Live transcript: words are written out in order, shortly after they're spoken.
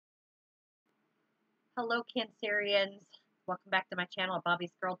Hello, Cancerians. Welcome back to my channel at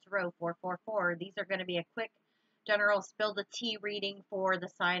Bobby's Girl Tarot 444. These are going to be a quick general spill the tea reading for the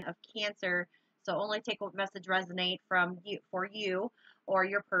sign of Cancer. So only take what message resonate from you for you or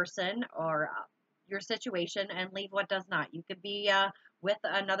your person or your situation, and leave what does not. You could be with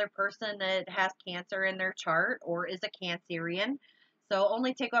another person that has Cancer in their chart or is a Cancerian. So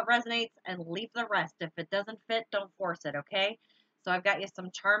only take what resonates and leave the rest. If it doesn't fit, don't force it, okay? So I've got you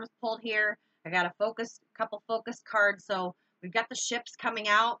some charms pulled here. I got a couple focus cards. So we've got the ships coming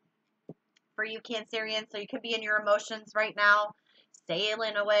out for you, Cancerian. So you could be in your emotions right now,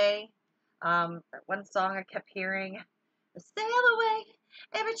 sailing away. One song I kept hearing, sail away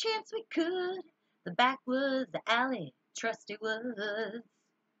every chance we could. The backwoods, the alley, trusty woods.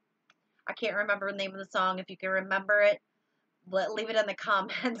 I can't remember the name of the song. If you can remember it, leave it in the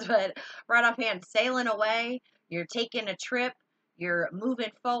comments. But right offhand, sailing away. You're taking a trip. You're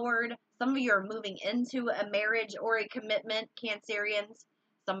moving forward. Some of you are moving into a marriage or a commitment, Cancerians.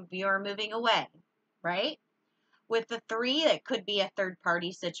 Some of you are moving away, right? With the 3, it could be a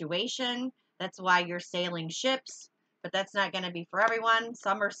third-party situation. That's why you're sailing ships, but that's not going to be for everyone.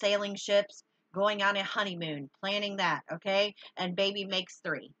 Some are sailing ships, going on a honeymoon, planning that, okay? And baby makes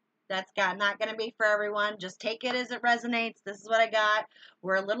 3. That's not going to be for everyone. Just take it as it resonates. This is what I got.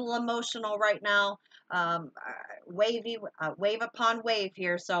 We're a little emotional right now. Wave upon wave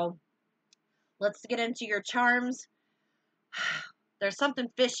here. So let's get into your charms. There's something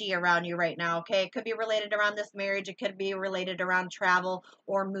fishy around you right now, okay? It could be related around this marriage. It could be related around travel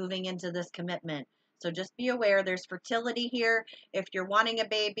or moving into this commitment. So just be aware there's fertility here. If you're wanting a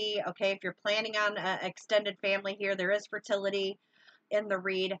baby, okay, if you're planning on an extended family here, there is fertility in the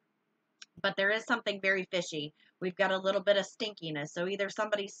read. But there is something very fishy. We've got a little bit of stinkiness. So either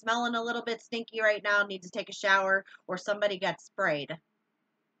somebody's smelling a little bit stinky right now, needs to take a shower, or somebody got sprayed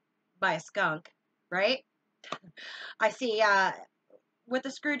by a skunk, right? I see with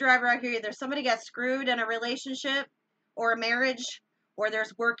a screwdriver out here, either somebody got screwed in a relationship or a marriage, or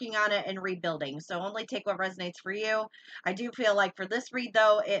there's working on it and rebuilding. So only take what resonates for you. I do feel like for this read,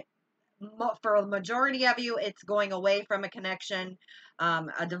 though, for a majority of you, it's going away from a connection,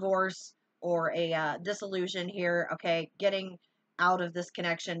 a divorce, or a dissolution here, okay? Getting out of this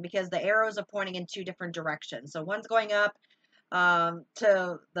connection because the arrows are pointing in 2 different directions. So one's going up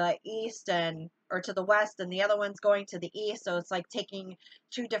to the east or to the west, and the other one's going to the east. So it's like taking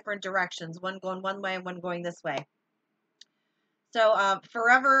 2 different directions, one going one way, one going this way. So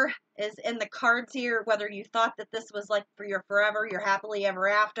forever is in the cards here, whether you thought that this was like for your forever, your happily ever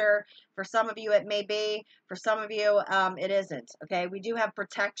after. For some of you, it may be. For some of you, it isn't. Okay, we do have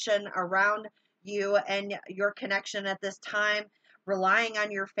protection around you and your connection at this time. Relying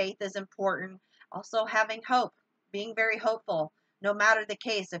on your faith is important. Also having hope, being very hopeful. No matter the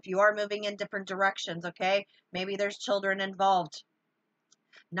case, if you are moving in different directions, okay, maybe there's children involved.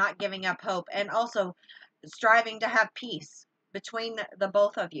 Not giving up hope, and also striving to have peace between the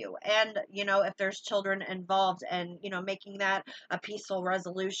both of you, and if there's children involved, and making that a peaceful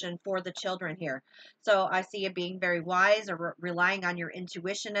resolution for the children here. So I see you being very wise, or relying on your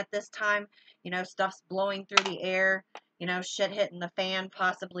intuition at this time. Stuff's blowing through the air, shit hitting the fan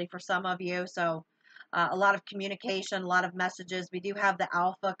possibly for some of you. So a lot of communication, a lot of messages. We do have the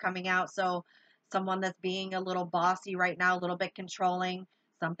alpha coming out, so someone that's being a little bossy right now, a little bit controlling.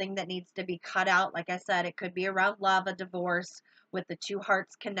 Something that needs to be cut out. Like I said, it could be around love, a divorce, with the 2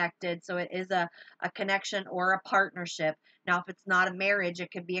 hearts connected. So it is a connection or a partnership. Now, if it's not a marriage,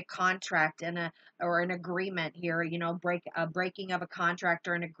 it could be a contract or an agreement here, breaking of a contract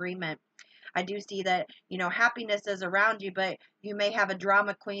or an agreement. I do see that, happiness is around you, but you may have a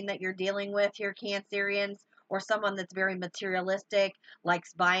drama queen that you're dealing with here, Cancerians, or someone that's very materialistic,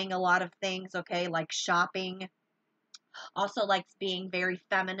 likes buying a lot of things, okay, like shopping. Also likes being very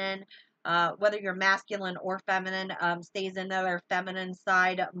feminine, whether you're masculine or feminine, stays in their feminine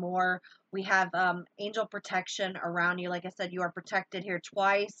side more. We have angel protection around you. Like I said, you are protected here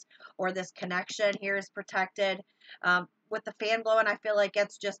twice, or this connection here is protected. With the fan blowing, I feel like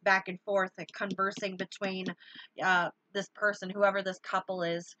it's just back and forth, like conversing between this person, whoever this couple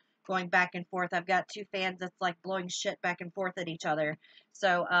is, going back and forth. I've got 2 fans that's like blowing shit back and forth at each other.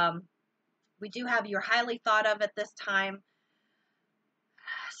 So we do have you're highly thought of at this time.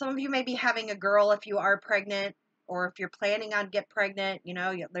 Some of you may be having a girl if you are pregnant, or if you're planning on get pregnant,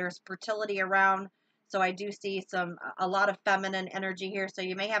 there's fertility around. So I do see a lot of feminine energy here. So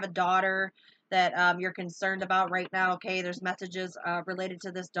you may have a daughter that you're concerned about right now. Okay, there's messages related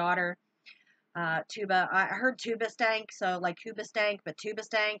to this daughter. Tuba, I heard tuba stank, so like tuba stank, but tuba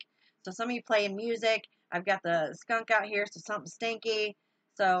stank. So some of you playing music. I've got the skunk out here, so something stinky.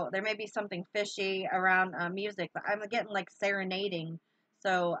 So there may be something fishy around music, but I'm getting like serenading.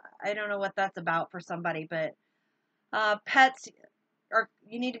 So I don't know what that's about for somebody, but pets, or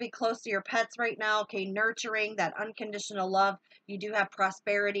you need to be close to your pets right now. Okay, nurturing that unconditional love. You do have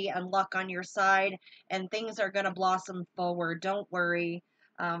prosperity and luck on your side, and things are going to blossom forward. Don't worry.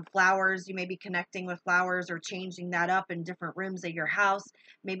 Flowers, you may be connecting with flowers or changing that up in different rooms of your house.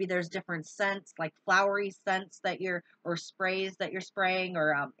 Maybe there's different scents, like flowery scents that you're, or sprays that you're spraying,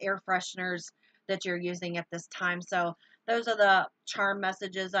 or air fresheners that you're using at this time. So those are the charm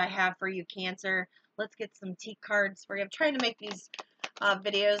messages I have for you, Cancer. Let's get some T cards for you. I'm trying to make these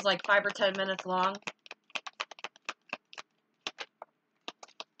videos like 5 or 10 minutes long.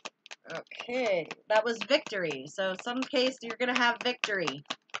 Okay, that was victory. So some case you're going to have victory.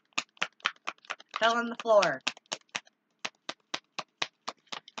 Fell on the floor.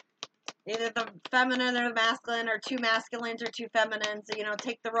 Either the feminine or the masculine, or two masculines or two feminines. You know,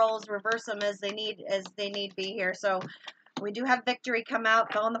 take the roles, reverse them as they need be here. So we do have victory come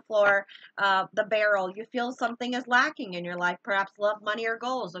out, fell on the floor. The barrel, you feel something is lacking in your life, perhaps love, money, or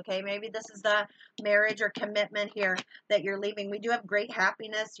goals. Okay, maybe this is the marriage or commitment here that you're leaving. We do have great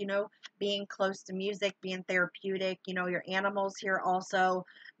happiness, you know, being close to music, being therapeutic. You know, your animals here also,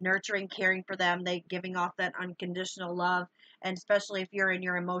 nurturing, caring for them, they giving off that unconditional love. And especially if you're in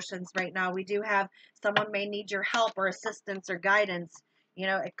your emotions right now, we do have someone may need your help or assistance or guidance. You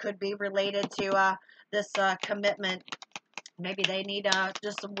know, it could be related to this commitment. Maybe they need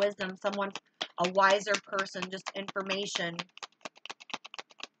just some wisdom, someone, a wiser person, just information.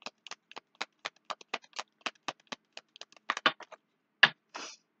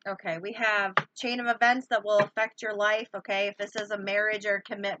 Okay, we have chain of events that will affect your life. Okay, if this is a marriage or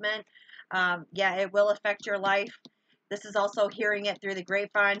commitment, yeah, it will affect your life. This is also hearing it through the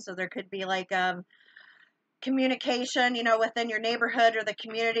grapevine, so there could be like communication, you know, within your neighborhood or the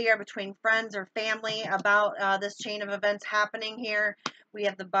community or between friends or family about this chain of events happening here. We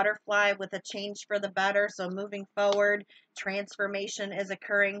have the butterfly with a change for the better. So moving forward, transformation is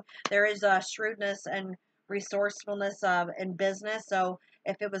occurring. There is a shrewdness and resourcefulness in business. So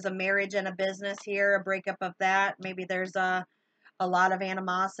if it was a marriage and a business here, a breakup of that, maybe there's a lot of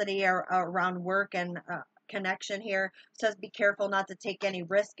animosity around work and connection here. It says be careful not to take any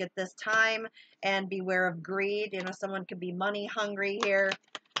risk at this time and beware of greed. You know, someone could be money hungry here,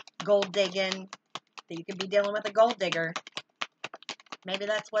 gold digging. You could be dealing with a gold digger. Maybe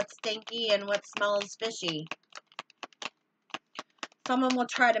that's what's stinky and what smells fishy. Someone will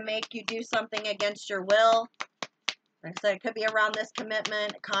try to make you do something against your will. Like I said, it could be around this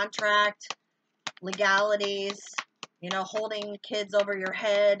commitment, contract, legalities, you know, holding kids over your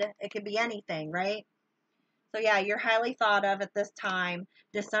head. It could be anything, right? So yeah, you're highly thought of at this time.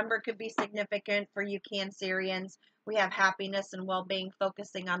 December could be significant for you Cancerians. We have happiness and well-being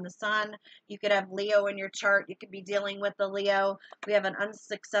focusing on the sun. You could have Leo in your chart. You could be dealing with the Leo. We have an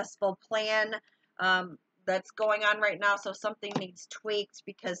unsuccessful plan that's going on right now, so something needs tweaked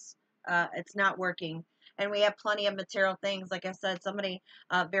because it's not working. And we have plenty of material things. Like I said, somebody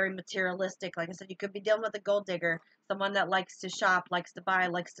very materialistic. Like I said, you could be dealing with a gold digger, someone that likes to shop, likes to buy,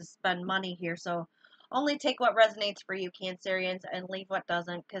 likes to spend money here. So only take what resonates for you, Cancerians, and leave what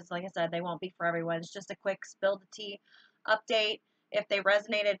doesn't, because like I said, they won't be for everyone. It's just a quick spill the tea update. If they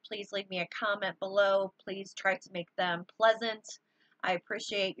resonated, please leave me a comment below. Please try to make them pleasant. I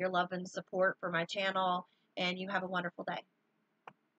appreciate your love and support for my channel, and you have a wonderful day.